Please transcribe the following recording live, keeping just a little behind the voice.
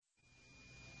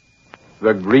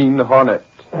the Green Hornet.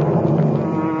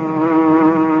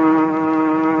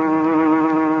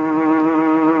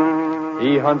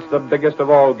 He hunts the biggest of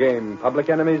all game, public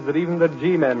enemies that even the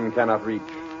G-men cannot reach,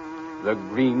 the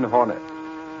Green Hornet.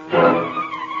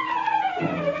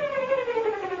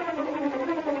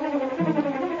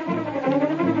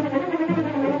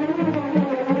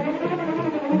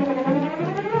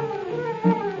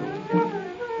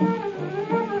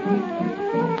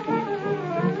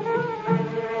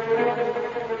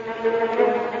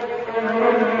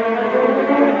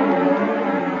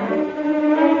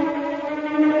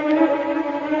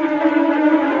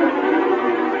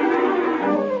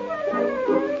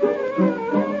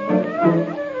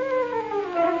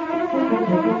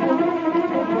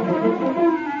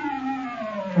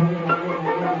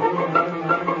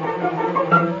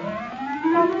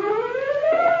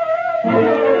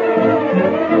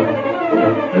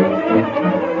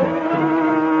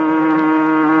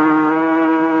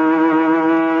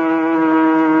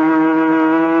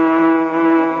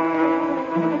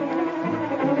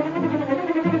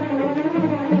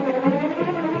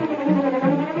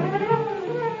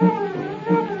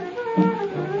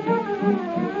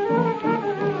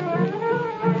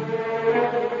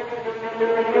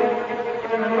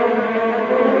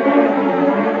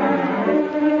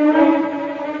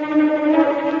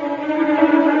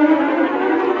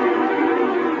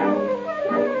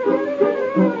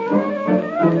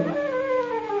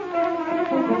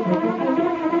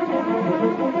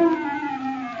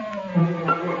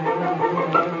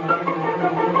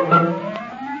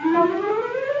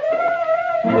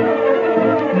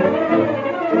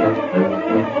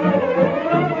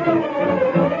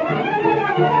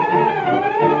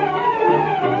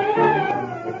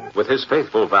 With his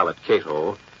faithful valet,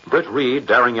 Cato, Britt Reed,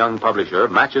 daring young publisher,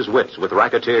 matches wits with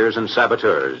racketeers and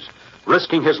saboteurs,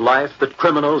 risking his life that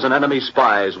criminals and enemy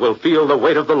spies will feel the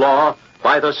weight of the law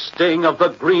by the sting of the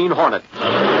Green Hornet.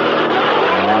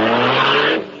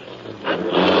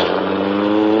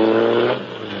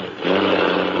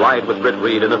 Ride with Britt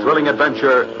Reed in the thrilling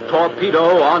adventure,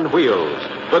 Torpedo on Wheels.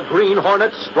 The Green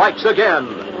Hornet strikes again.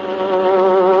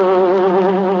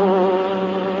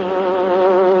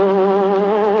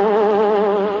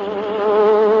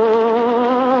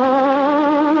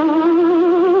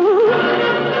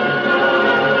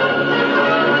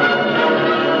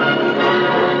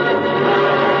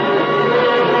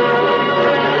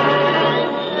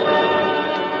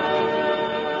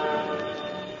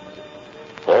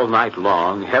 All night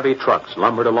long, heavy trucks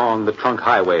lumbered along the trunk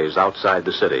highways outside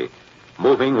the city,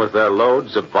 moving with their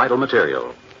loads of vital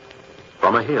material.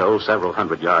 From a hill several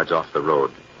hundred yards off the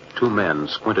road, two men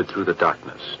squinted through the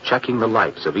darkness, checking the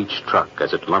lights of each truck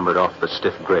as it lumbered off the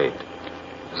stiff grade.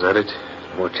 Is that it?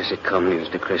 What does it come news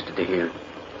the crest of the hill?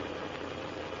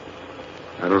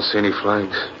 I don't see any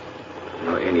flags.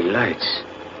 No, any lights.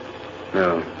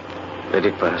 No. Let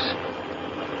it pass.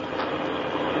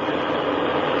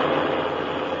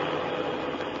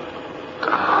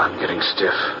 I'm getting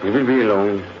stiff. You will be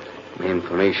alone. My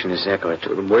information is accurate.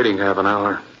 I've been waiting half an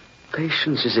hour.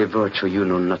 Patience is a virtue you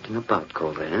know nothing about,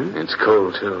 Culver, eh? It's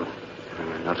cold, too.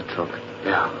 Not a truck.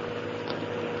 Yeah.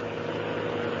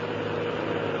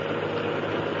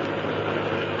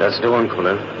 That's the one,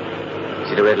 Culver.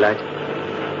 See the red light?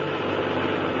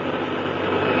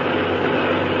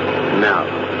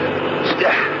 Now.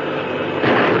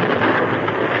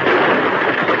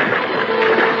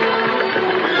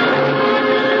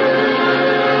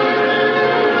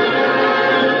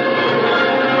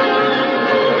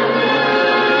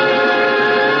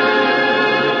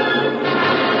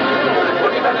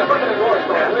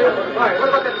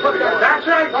 That's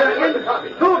right, Duncan.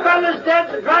 Two fellas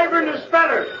dead, the driver and the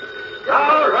speller.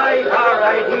 All right.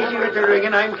 Easy with the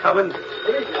ringing. I'm coming.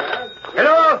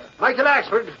 Hello, Michael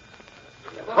Axford.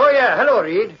 Oh, yeah. Hello,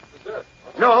 Reed.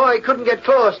 No, I couldn't get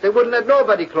close. They wouldn't let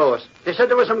nobody close. They said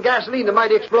there was some gasoline that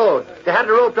might explode. They had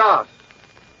it roped off.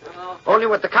 Only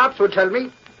what the cops would tell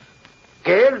me.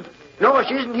 Gail? No,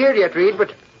 she isn't here yet, Reed,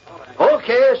 but...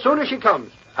 Okay, as soon as she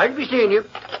comes. I'll be seeing you.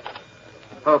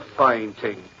 A fine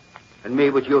thing. And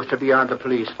me what used to be on the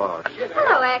police force.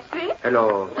 Hello, Axford.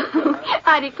 Hello.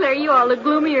 I declare you all look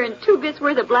gloomier than 2 bits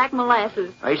worth of black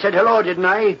molasses. I said hello, didn't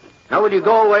I? Now will you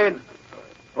go away and...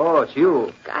 Oh, it's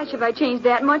you. Gosh, have I changed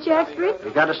that much, Axford? You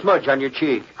got a smudge on your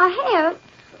cheek. I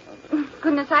have.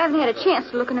 Goodness, I haven't had a chance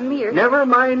to look in a mirror. Never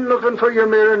mind looking for your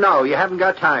mirror now. You haven't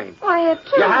got time. Oh, I have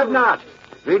too. You have not.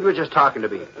 Reed was just talking to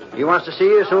me. He wants to see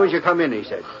you as soon as you come in, he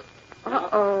said.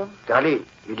 Uh-oh. Golly,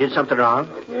 you did something wrong?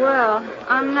 Well,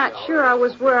 I'm not sure I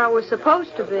was where I was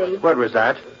supposed to be. What was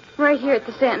that? Right here at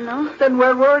the Sentinel. Then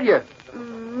where were you?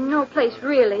 no place,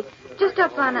 really. Just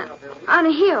up on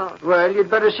a hill. Well, you'd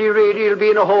better see Reed. He'll be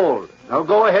in a hole. Now,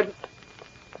 go ahead.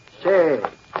 Say,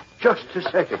 just a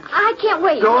second. I can't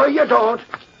wait. No, you don't.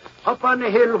 Up on the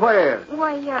hill where?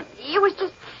 Why, it was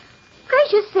just...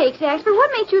 Gracious sakes, Axford,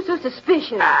 what makes you so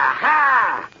suspicious?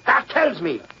 Aha! That tells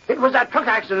me. It was that truck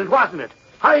accident, wasn't it?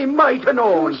 I might have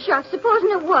known. Oh, shucks,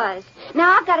 supposing it was.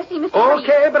 Now, I've got to see Mr. Reed.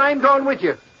 Okay, but I'm going with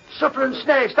you. Suffering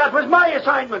snakes, that was my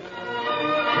assignment.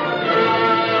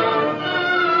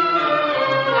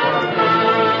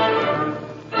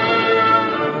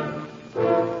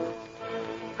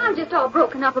 I'm just all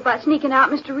broken up about sneaking out,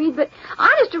 Mr. Reed, but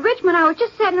honest to Richmond, I was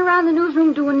just sitting around the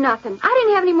newsroom doing nothing. I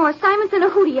didn't have any more assignments than a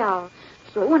hootie owl.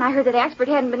 So when I heard that Axford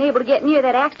hadn't been able to get near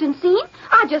that accident scene,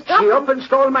 I just She up and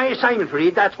stole my assignment,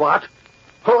 Reed, that's what.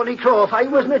 Holy crow, if I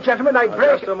wasn't a gentleman, I'd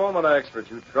break... Just a moment, Axford.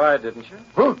 You tried, didn't you?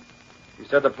 Huh? You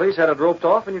said the police had it roped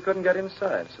off and you couldn't get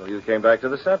inside, so you came back to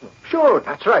the Sentinel. Sure,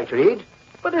 that's right, Reed.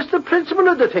 But it's the principle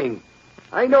of the thing.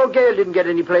 I know Gail didn't get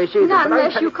any place either. Not but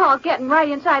unless you call getting right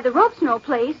inside the ropes no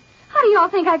place. How do y'all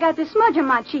think I got this smudge on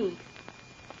my cheek?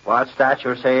 What's that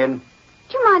you're saying?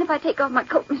 Do you mind if I take off my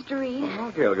coat, Mr. Reed?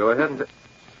 Oh, Gail, go ahead and...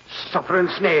 Suffering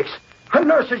snakes. A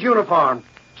nurse's uniform.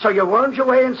 So you wormed your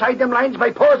way inside them lines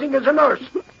by posing as a nurse.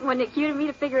 Wasn't it cute of me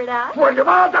to figure it out? Well, you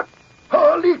are the...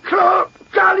 Holy crow!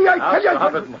 Golly, I tell you...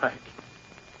 Stop it, Mike.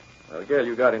 Well, Gail,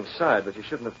 you got inside, but you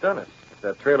shouldn't have done it. If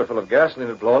that trailer full of gasoline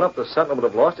had blown up, the Sentinel would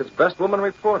have lost its best woman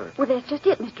reporter. Well, that's just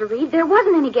it, Mr. Reed. There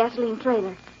wasn't any gasoline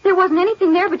trailer. There wasn't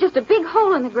anything there but just a big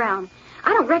hole in the ground.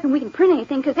 I don't reckon we can print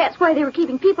anything because that's why they were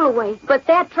keeping people away. But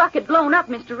that truck had blown up,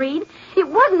 Mr. Reed. It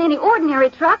wasn't any ordinary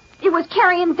truck. It was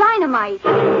carrying dynamite.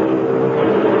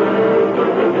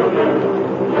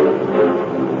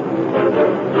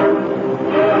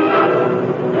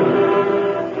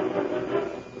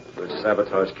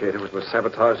 Sabotage, Cato. It was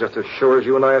sabotage just as sure as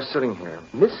you and I are sitting here.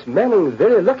 Miss Manning's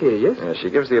very lucky, yes? Yeah, she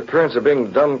gives the appearance of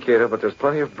being dumb, Cato, but there's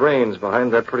plenty of brains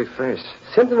behind that pretty face.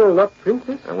 Sentinel, not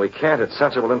princess? And we can't. It's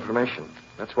sensible information.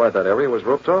 That's why that area was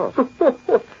roped off.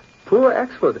 Poor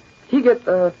Axford. He get,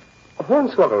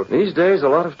 hornswoggled. These days, a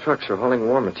lot of trucks are hauling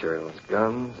war materials,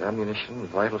 guns, ammunition,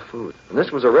 vital food. And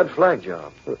this was a red flag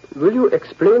job. Will you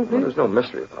explain, Well, please? there's no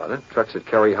mystery about it. Trucks that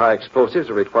carry high explosives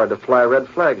are required to fly red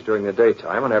flags during the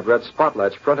daytime and have red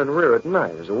spotlights front and rear at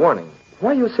night as a warning.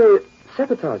 Why you say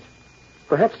sabotage?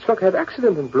 Perhaps truck had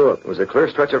accident and blew up. It was a clear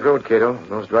stretch of road, Cato, and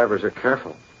those drivers are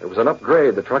careful. It was an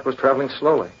upgrade. The truck was traveling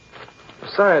slowly.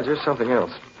 Besides, here's something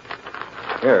else.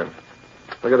 Here.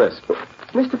 Look at this.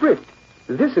 Mr. Britt,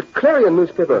 this is a Clarion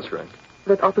newspaper. That's right.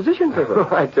 That opposition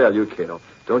paper. I tell you, Cato,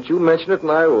 don't you mention it and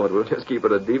I won't. We'll just keep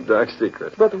it a deep, dark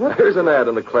secret. But what... Here's an ad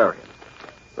in the Clarion.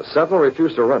 The Sentinel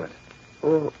refused to run it.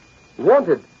 Oh,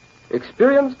 wanted.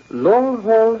 Experienced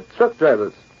long-haul truck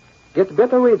drivers. Get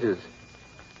better wages.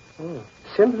 Oh,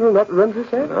 Sentinel not run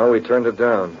this ad? No, we turned it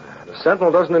down. The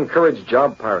Sentinel doesn't encourage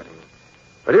job pirating.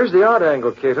 But here's the odd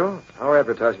angle, Cato. Our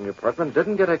advertising department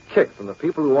didn't get a kick from the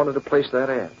people who wanted to place that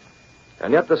ad.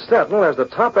 And yet the Sentinel has the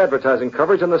top advertising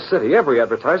coverage in the city. Every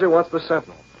advertiser wants the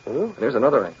Sentinel. Oh? And here's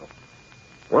another angle.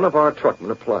 One of our truckmen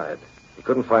applied. He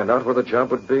couldn't find out where the job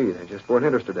would be. They just weren't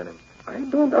interested in him. I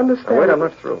don't understand. Now, wait, I'm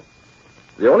not through.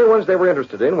 The only ones they were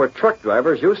interested in were truck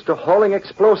drivers used to hauling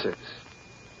explosives.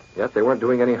 Yet they weren't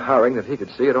doing any hiring that he could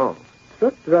see at all.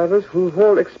 Truck drivers who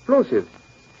haul explosives.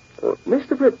 Oh,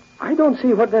 Mr. Britt, I don't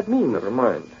see what that means. Never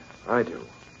mind. I do.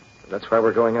 That's why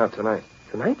we're going out tonight.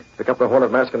 Tonight? Pick up the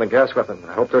Hornet mask and the gas weapon.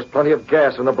 I hope there's plenty of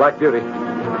gas in the Black Beauty.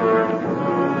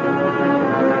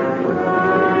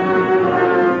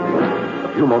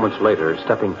 A few moments later,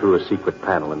 stepping through a secret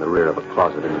panel in the rear of a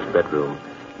closet in his bedroom,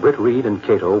 Britt Reed and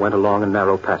Cato went along a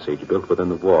narrow passage built within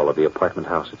the wall of the apartment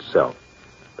house itself.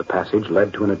 The passage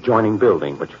led to an adjoining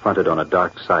building which fronted on a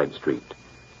dark side street.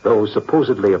 Though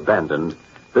supposedly abandoned,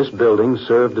 this building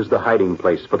served as the hiding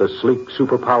place for the sleek,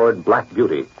 superpowered Black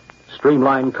Beauty,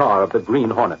 streamlined car of the Green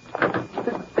Hornet.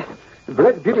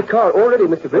 Black Beauty car already,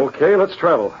 Mr. Britt. Okay, let's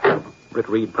travel. Britt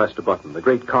Reed pressed a button. The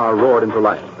great car roared into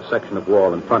life. A section of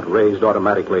wall in front raised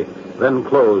automatically, then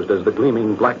closed as the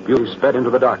gleaming Black Beauty sped into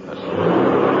the darkness.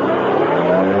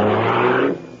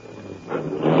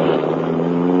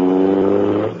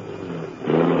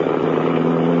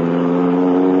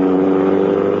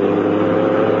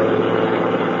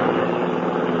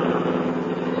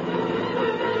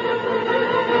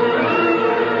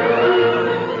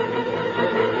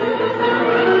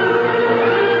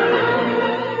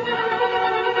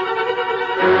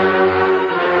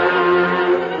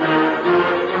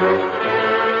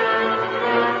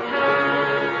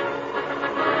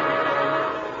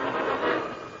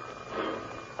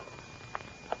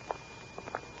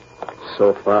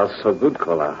 So far, so good,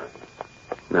 Kolar.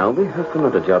 Now we have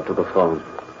another job to perform.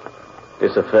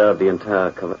 This affair of the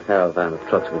entire caravan of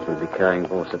trucks which will be carrying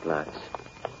war supplies.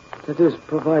 That is,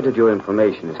 provided your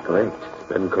information is correct.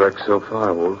 Been correct so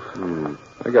far, Wolf.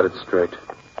 I got it straight.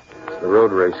 It's the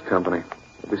road race company.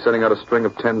 We'll be sending out a string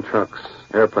of 10 trucks.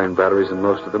 Airplane batteries in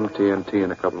most of them, TNT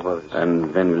and a couple of others.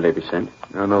 And when will they be sent?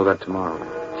 I'll know that tomorrow.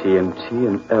 TNT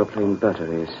and airplane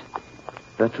batteries.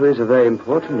 Batteries are very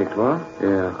important, Nicois.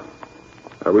 Yeah.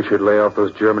 I wish you'd lay off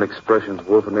those German expressions,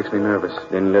 Wolf. It makes me nervous.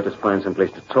 Then let us find some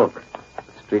place to talk.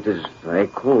 The street is very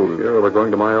cold. Sure, we're going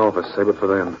to my office. Save it for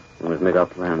them. We must make our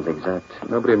plans exact.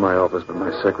 Nobody in my office but my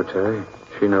secretary.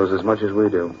 She knows as much as we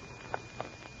do.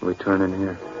 We turn in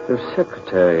here. Your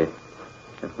secretary.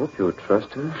 I hope you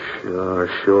trust her.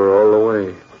 Sure, all the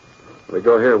way. We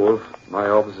go here, Wolf. My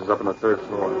office is up on the 3rd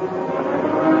floor.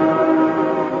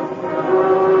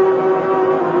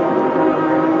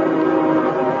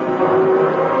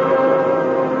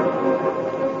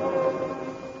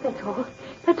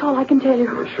 That's all I can tell you.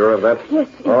 You sure of that? Yes.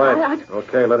 All right.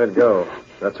 Okay, let it go.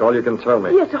 That's all you can tell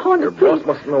me. Yes, Hornet, Your boss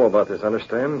must know about this,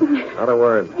 understand? Not a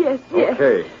word. Yes.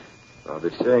 Okay. I'll be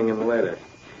seeing him later.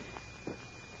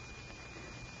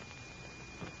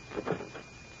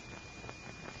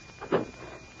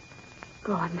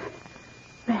 Gone.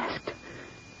 Masked.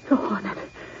 The Hornet.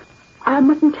 I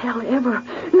mustn't tell ever.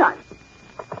 Not...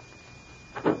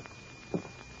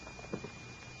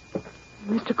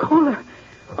 Mr. Kohler,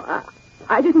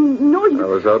 I didn't know you... I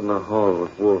was out in the hall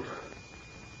with Wolf.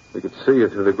 We could see you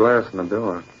through the glass in the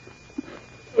door.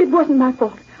 It wasn't my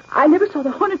fault. I never saw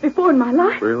the Hornet before in my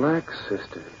life. Relax,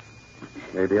 sister.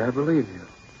 Maybe I believe you.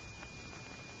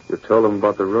 You told him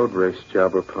about the road race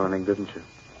job we're planning, didn't you?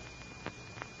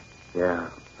 Yeah,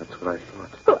 that's what I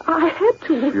thought. Well, I had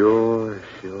to. Sure.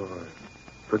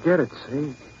 Forget it,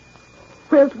 see?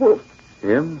 Where's Wolf?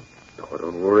 Him? Oh,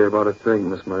 don't worry about a thing,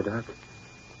 Miss Murdoch.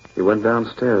 He went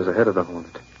downstairs ahead of the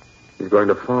Hornet. He's going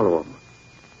to follow him.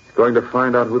 He's going to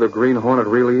find out who the Green Hornet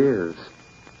really is.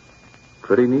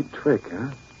 Pretty neat trick,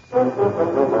 huh?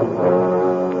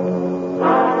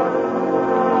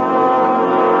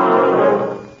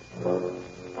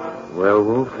 Well,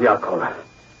 Wolf? Yeah, Kohler.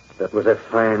 That was a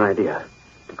fine idea.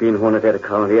 The Green Hornet had a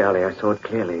car in the alley. I saw it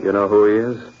clearly. You know who he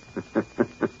is?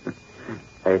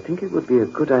 I think it would be a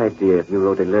good idea if you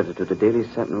wrote a letter to the Daily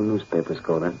Sentinel newspapers,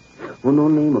 Kohler. Well, no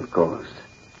name, of course.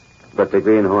 But the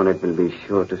Green Hornet will be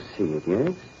sure to see it,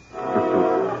 yes?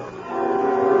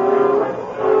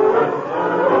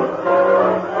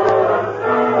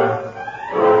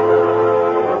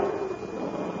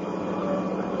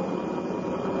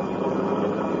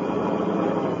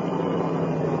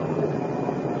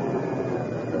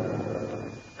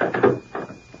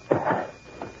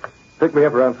 Pick me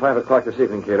up around 5 o'clock this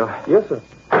evening, Cato. Yes, sir.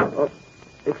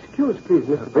 Excuse, please,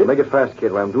 Mr. Britt. Make it fast,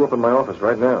 Cato. I'm due up in my office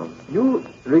right now. You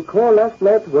recall last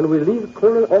night when we leave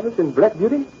Colonel's office in Black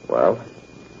Beauty? Well?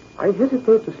 I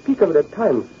hesitated to speak of it at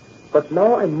times, but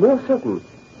now I'm more certain.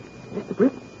 Mr.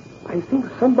 Britt, I think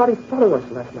somebody followed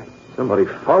us last night. Somebody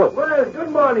followed? Well,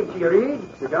 good morning to you, Reed.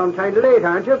 You're down kind of late,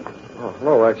 aren't you? Oh,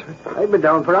 hello, actually. I've been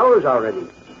down for hours already.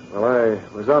 Well, I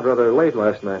was out rather late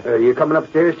last night. You coming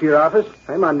upstairs to your office?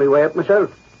 I'm on my way up myself.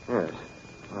 Yes.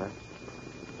 All right.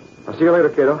 I'll see you later,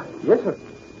 Cato. Yes, sir.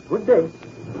 Good day.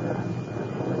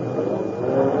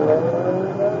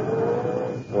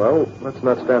 Well, let's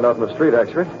not stand out in the street,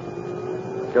 actually.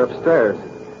 Let's get upstairs.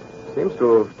 Seems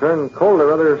to have turned colder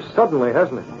rather suddenly,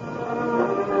 hasn't it?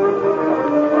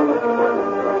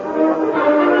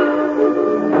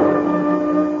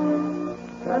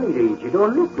 Johnny Reed, you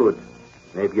don't look good.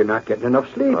 Maybe you're not getting enough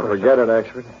sleep. I'll forget it,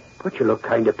 actually. But you look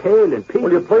kind of pale and pink.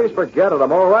 Will you please forget it?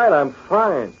 I'm all right. I'm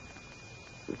fine.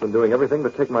 She's been doing everything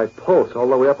but take my pulse all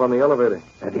the way up on the elevator.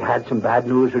 Have you had some bad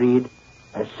news, Reed?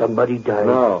 Has somebody died?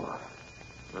 No.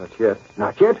 Not yet.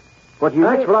 Not yet? What do you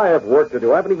Actually, I have work to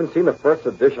do. I haven't even seen the first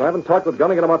edition. I haven't talked with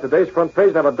Gunnigan about today's front page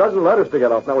and I have a dozen letters to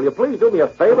get off. Now, will you please do me a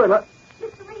favor and let...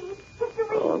 Mr. Reed. Mr.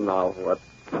 Reed. Oh, now what?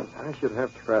 I should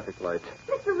have traffic lights.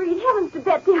 Mr. Reed, heavens to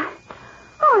Betsy.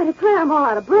 Oh, I declare I'm all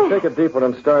out of breath. Take a deep one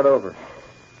and start over.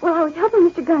 Well, I was helping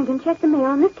Mr. Gunnigan check the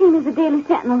mail, and this came as the Daily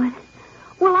Sentinel. And,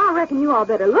 well, I reckon you all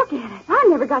better look at it. I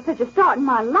never got such a start in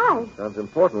my life. Sounds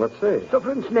important. Let's see.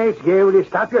 Suffering snakes, Gay, will you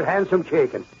stop your handsome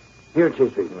shaking? Here it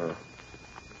is, Reed.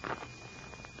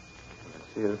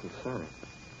 See, it isn't signed.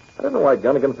 I don't know why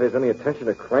Gunnigan pays any attention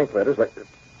to crank letters like this.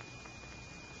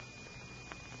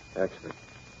 Actually,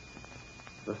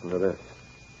 listen to this.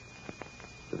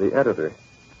 To the editor.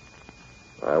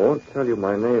 I won't tell you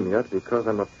my name yet because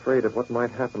I'm afraid of what might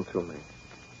happen to me.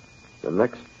 The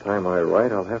next time I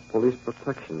write, I'll have police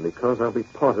protection because I'll be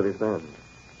positive then.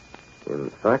 In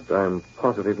fact, I'm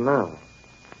positive now.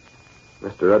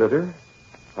 Mr. Editor,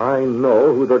 I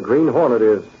know who the Green Hornet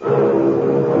is.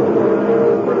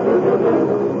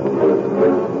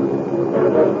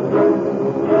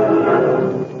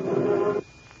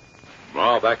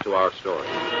 Now back to our story.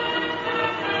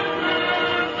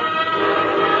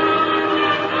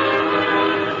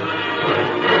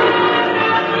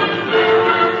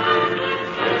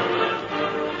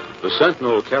 The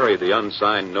Sentinel carried the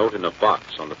unsigned note in a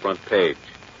box on the front page.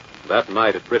 That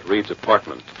night at Britt Reed's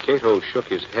apartment, Cato shook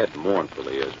his head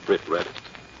mournfully as Britt read it.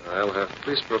 I'll have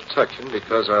police protection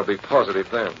because I'll be positive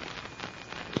then.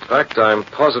 In fact, I'm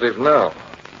positive now.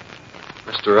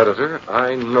 Mr. Editor,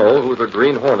 I know who the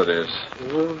Green Hornet is.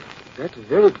 Oh, that's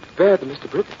very bad, Mr.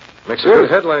 Britt. Makes a good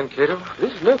headline, Cato.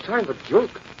 This is no time for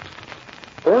joke.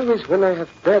 Always when I have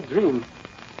bad dream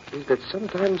is that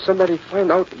sometimes somebody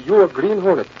find out you're a Green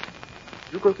Hornet.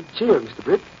 You go to jail, Mr.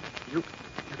 Britt. You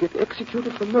get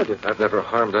executed for murder. I've never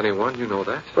harmed anyone, you know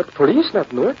that. But police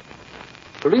not know it.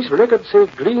 Police records say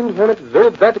Green Hornet very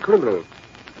bad criminal.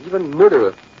 Even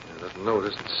murderer. Yeah, that note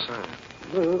isn't signed.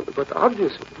 No, but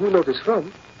obvious who know this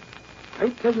from. I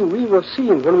tell you, we were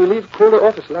seen when we leave Kohler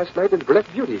office last night in Black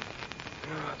Beauty.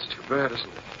 Oh, it's too bad, isn't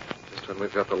it? Just when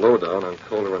we've got the lowdown on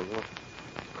Kohler and Wolf.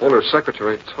 Kohler's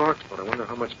secretary talked, but I wonder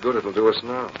how much good it'll do us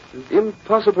now. It's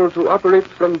impossible to operate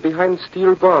from behind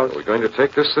steel bars. Are we going to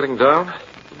take this sitting down?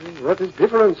 What is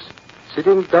difference?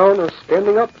 Sitting down or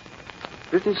standing up?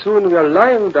 Pretty soon we are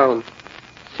lying down,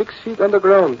 6 feet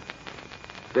underground.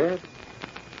 Bad,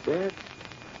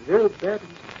 very bad.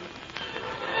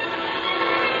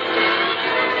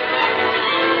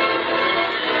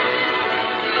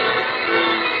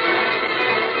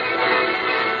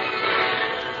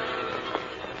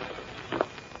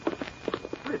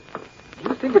 Do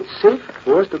you think it's safe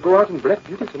for us to go out in Black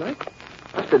Beauty tonight?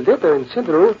 After letter in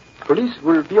Central, police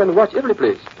will be on watch every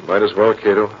place. Might as well,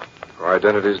 Cato. If our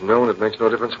identity's known, it makes no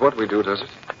difference what we do, does it?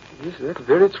 Yes, that's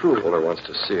very true. Kohler wants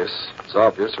to see us. It's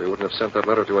obvious, or he wouldn't have sent that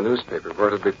letter to a newspaper where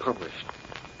it'd be published.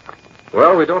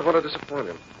 Well, we don't want to disappoint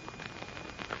him.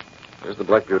 Here's the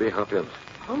Black Beauty. Hop in.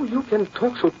 How you can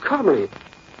talk so calmly?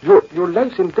 Your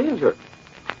life's in danger.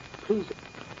 Please,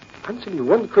 answer me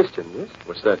one question, yes?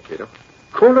 What's that, Cato?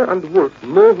 Kohler and Wolf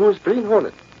know who's Green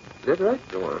Hornet. Is that right?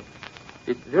 Go on.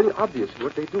 It's very obvious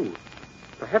what they do.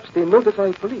 Perhaps they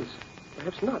notify police.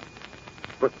 Perhaps not.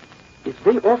 But if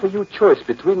they offer you choice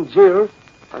between jail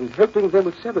and helping them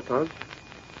with sabotage,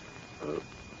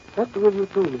 what will you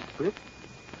do, Mr. Britt?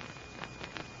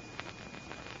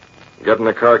 Get in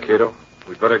the car, Cato.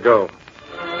 We'd better go.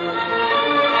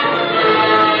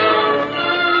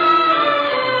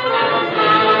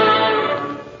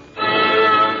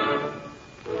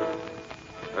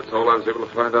 That's all I was able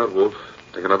to find out, Wolf.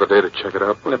 Take another day to check it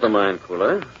out. But... Never mind,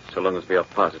 Kohler, so long as we are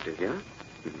positive, yeah?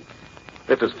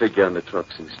 Let us figure on the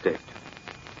trucks instead.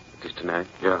 It is tonight?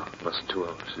 Yeah, less than 2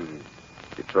 hours.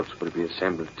 The trucks will be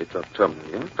assembled at the truck terminal,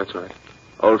 yeah? That's right.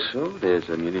 Also, there's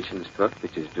a munitions truck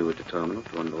which is due at the terminal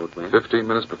to unload men. 15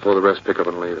 minutes before the rest pick up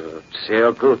and leave.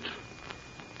 Sehr good.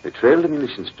 We trail the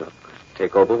munitions truck,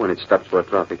 take over when it stops for a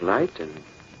traffic light, and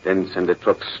then send the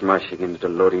truck smashing into the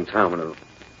loading terminal.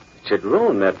 It should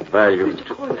ruin that value.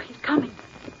 Mr. Kohler, he's coming.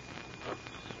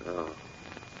 So.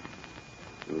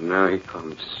 Now he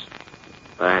comes.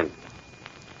 Fine.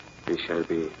 We shall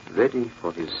be ready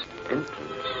for his entrance.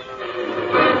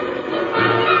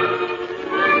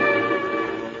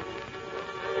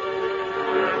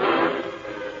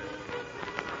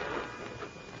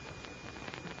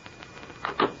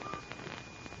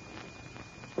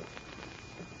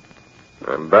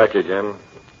 I'm back again.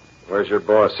 Where's your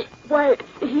boss? Why,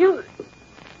 he'll...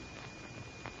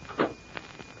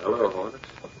 Hello, Hornet.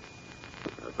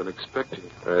 I've been expecting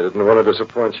you. I didn't want to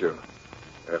disappoint you.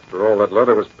 After all, that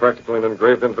letter was practically an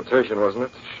engraved invitation, wasn't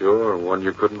it? Sure, one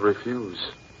you couldn't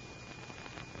refuse.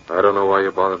 I don't know why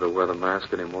you bothered to wear the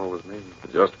mask anymore with me.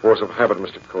 Just force of habit,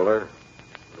 Mr. Kohler.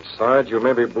 Besides, you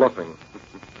may be bluffing.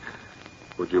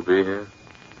 Would you be here?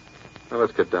 Now,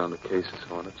 let's get down to cases,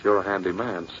 Hornet. You're a handy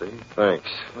man, see? Thanks.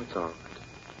 That's all right.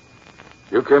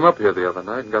 You came up here the other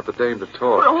night and got the dame to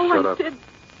talk. Oh, Shut I up. said...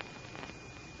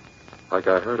 Like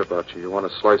I heard about you. You want a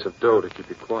slice of dough to keep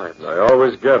you quiet. I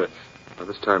always get it. Now,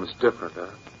 this time it's different, huh?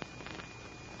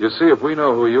 You see, if we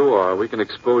know who you are, we can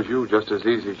expose you just as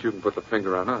easy as you can put the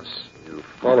finger on us. You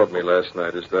followed me last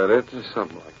night, is that it?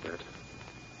 Something like that.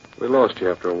 We lost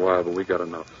you after a while, but we got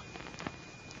enough.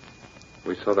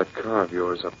 We saw that car of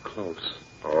yours up close.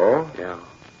 Oh? Yeah.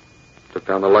 Took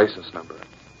down the license number.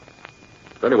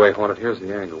 But anyway, Hornet, here's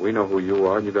the angle. We know who you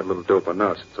are, and you got a little dope on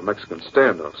us. It's a Mexican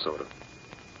standoff, sort of.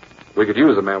 We could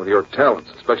use a man with your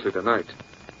talents, especially tonight.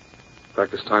 In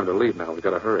fact, it's time to leave now. We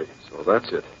gotta hurry. So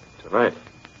that's it. Tonight.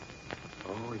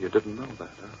 Oh, you didn't know that,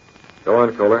 huh? Go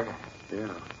on, Kohler. Yeah.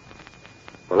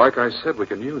 Well, like I said, we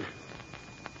can use you.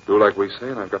 Do like we say,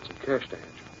 and I've got some cash to hand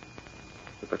you.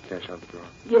 Get that cash out of the drawer.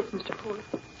 Yes, Mr. Kohler.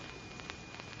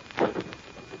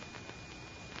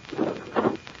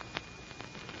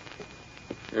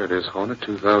 Here it is, Hornet,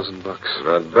 $2,000.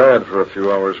 Not bad for a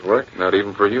few hours' work. Not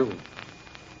even for you.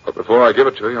 But before I give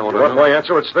it to you, I want to Want know... my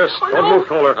answer? It's this. Don't move,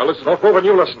 Kohler. Now, listen. Don't move and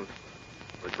you listen.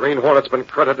 The Green Hornet's been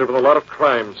credited with a lot of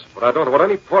crimes, but I don't want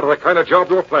any part of the kind of job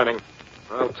you were planning.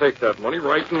 I'll take that money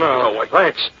right now. wait.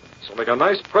 Thanks. So make a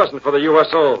nice present for the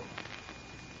USO.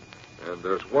 And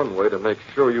there's one way to make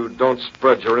sure you don't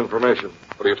spread your information.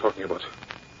 What are you talking about?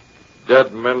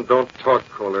 Dead men don't talk,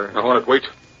 Kohler. Now, Hornet, wait.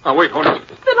 Now, wait, Hornet.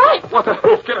 The knife! What the...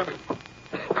 Wolf, get at me.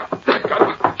 Got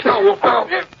him. Now, Wolf, now.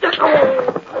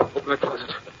 Open that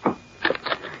closet.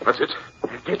 That's it.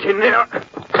 Get in there.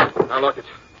 Now, lock it.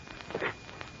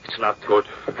 It's locked. Good.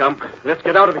 Come, let's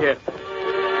get out of here.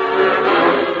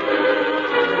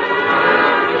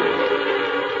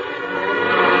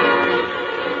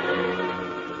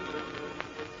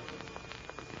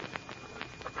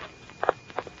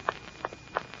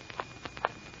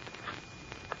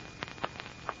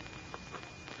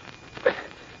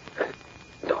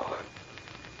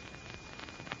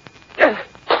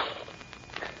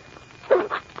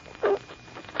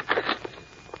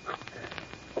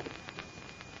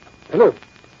 Hello.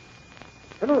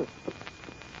 Hello.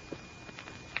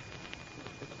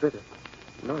 That's better.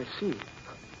 Now I see.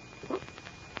 What?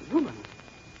 Woman.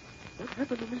 What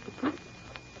happened to Mr. Prince?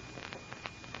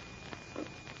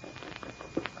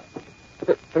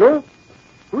 Hello?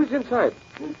 Who is inside?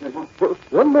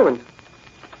 One moment.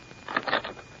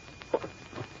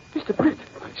 Mr. Britt.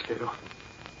 Thanks, Cato.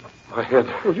 My head.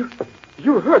 Oh,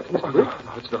 you hurt, Mr. Britt.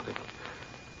 No, it's nothing.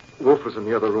 Wolf was in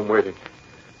the other room waiting.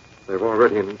 They were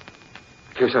already in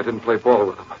case I didn't play ball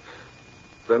with them.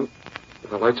 Then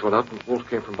the lights went out and Wolf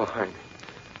came from behind.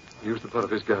 He used the butt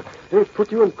of his gun. They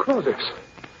put you in closet. Yes.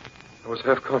 I was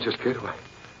half conscious, Cato. I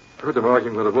heard them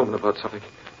arguing with a woman about something.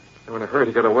 They were in a hurry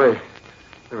to get away.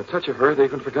 They were in such a hurry they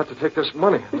even forgot to take this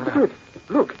money. Mr. Britt,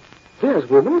 look. There's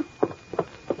woman.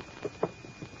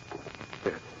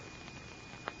 Dead.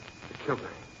 They killed her.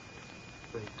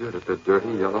 They did it, the dirty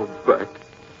yellow back.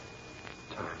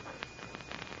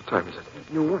 What time is it?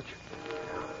 You watch.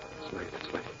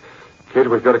 It's late. Cato,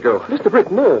 we've got to go. Mr.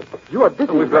 Britt, no. You are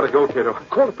busy. Oh, we've got to go, Cato.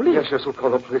 Call the police. Yes, we'll call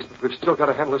the police, but we've still got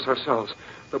to handle this ourselves.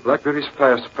 The Black Beauty's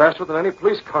fast. Faster than any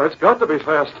police car. It's got to be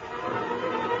fast.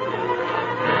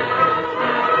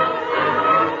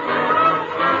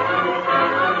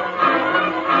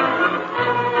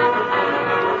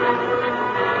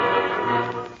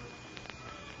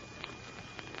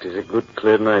 It is a good,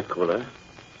 clear night, Kohler.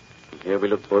 Here we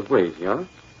look both ways, yeah?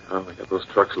 Oh, we got those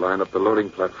trucks lined up the loading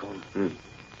platform.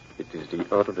 It is the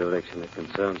auto direction that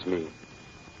concerns me.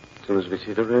 As soon as we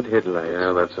see the red headlights.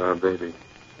 Yeah, that's our baby.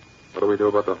 What do we do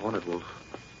about the Hornet, Wolf?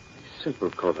 Simple,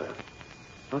 Kohler.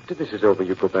 After this is over,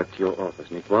 you go back to your office,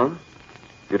 nicht wahr?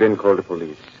 You didn't call the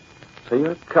police. So you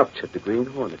have captured the Green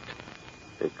Hornet.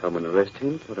 They come and arrest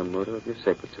him for the murder of your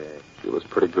secretary. She was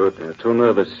pretty good. They're too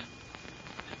nervous.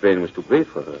 His brain was too great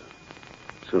for her.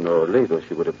 Sooner or later,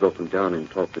 she would have broken down and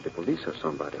talked to the police or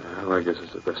somebody. Well, I guess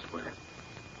it's the best way.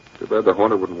 Too bad the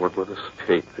Hornet wouldn't work with us.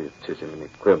 Patriotism in a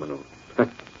criminal.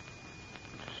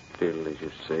 Still, as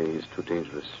you say, he's too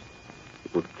dangerous. He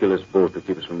would kill us both to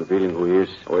keep us from revealing who he is.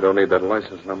 We don't need that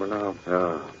license number now.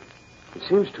 Ah. It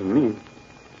seems to me...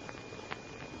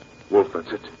 Wolf,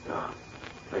 that's it. Ah.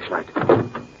 Flashlight.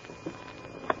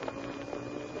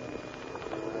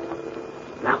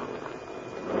 Now.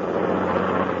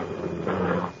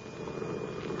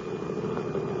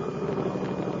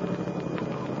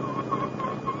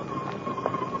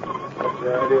 What's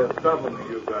the idea of stopping me,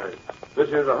 you guys? This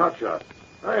here's a hot shot.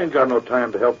 I ain't got no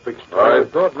time to help fix I trouble.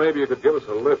 thought maybe you could give us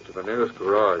a lift to the nearest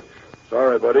garage.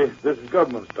 Sorry, buddy. This is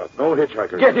government stuff. No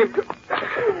hitchhikers. Get him.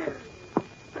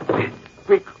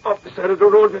 Quick, off the side of the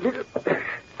road.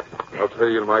 I'll tell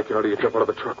you, Mike, how do you jump out of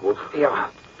the truck, Wolf? Yeah,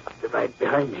 right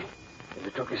behind me. If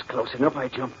the truck is close enough, I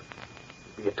jump.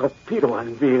 It'll be a torpedo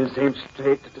on wheels aimed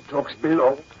straight at the truck's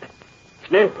below.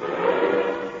 Schnell.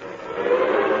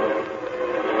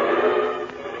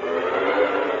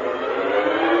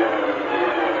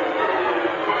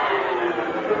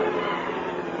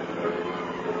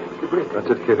 That's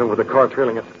it, Cato, with the car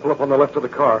trailing it. Pull up on the left of the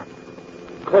car.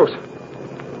 Close.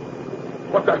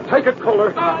 What the? Take it,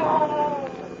 Kohler. Oh!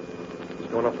 He's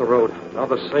going off the road. Now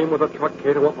the same with the truck,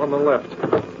 Cato, up on the left.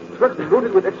 Truck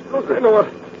loaded with explosives. You know what?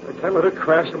 I can't let it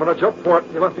crash. I'm going to jump for it.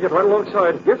 You'll have to get right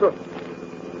alongside. Yes, sir.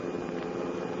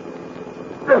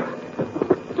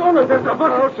 Hornet, there's a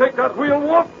bus. I'll take that wheel,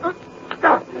 Wolf.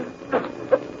 That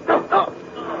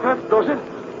does it.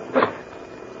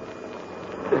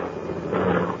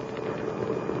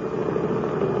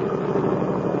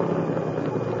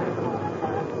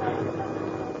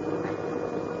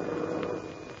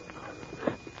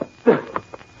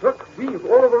 Truck weave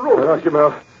all over the road. Now,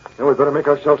 Mel. Now we better make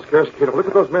ourselves scarce, Cato. Look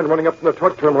at those men running up from the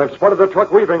truck terminal. I've spotted the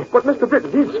truck weaving. But, Mr.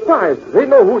 Britton, these spies, they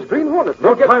know who's Green Hornet.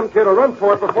 No time, Cato. Run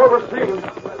for it before we're seen.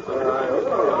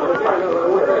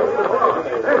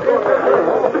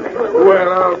 Well,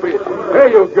 I'll be...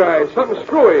 Hey, you guys, something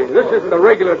screwy. This isn't a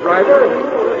regular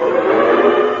driver.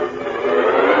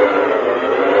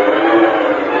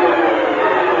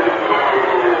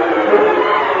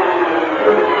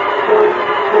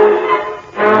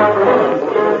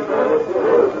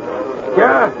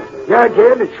 Yeah,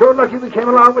 Jed, it's sure lucky we came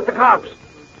along with the cops.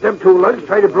 Them two lugs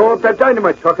tried to blow up that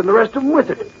dynamite truck and the rest of them with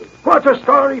it. What a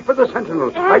story for the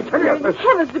Sentinel. I tell you.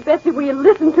 Heavens to Betsy, will you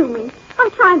listen to me?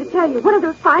 I'm trying to tell you. One of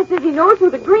those spies says he knows who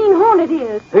the Green Hornet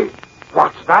is. Hey,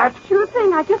 what's that? Sure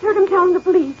thing. I just heard him telling the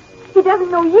police. He doesn't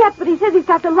know yet, but he says he's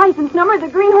got the license number of the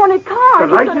Green Hornet car.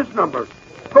 The license number?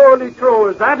 Holy crow,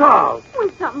 is that all?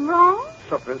 Was something wrong?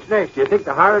 Something's next. Do you think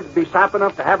the Hornet would be sap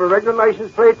enough to have a regular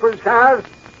license plate for his car?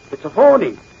 It's a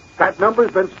phony. That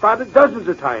number's been spotted dozens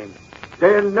of times.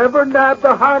 They'll never nab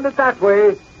the Hornet that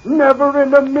way. Never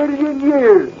in a million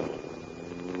years.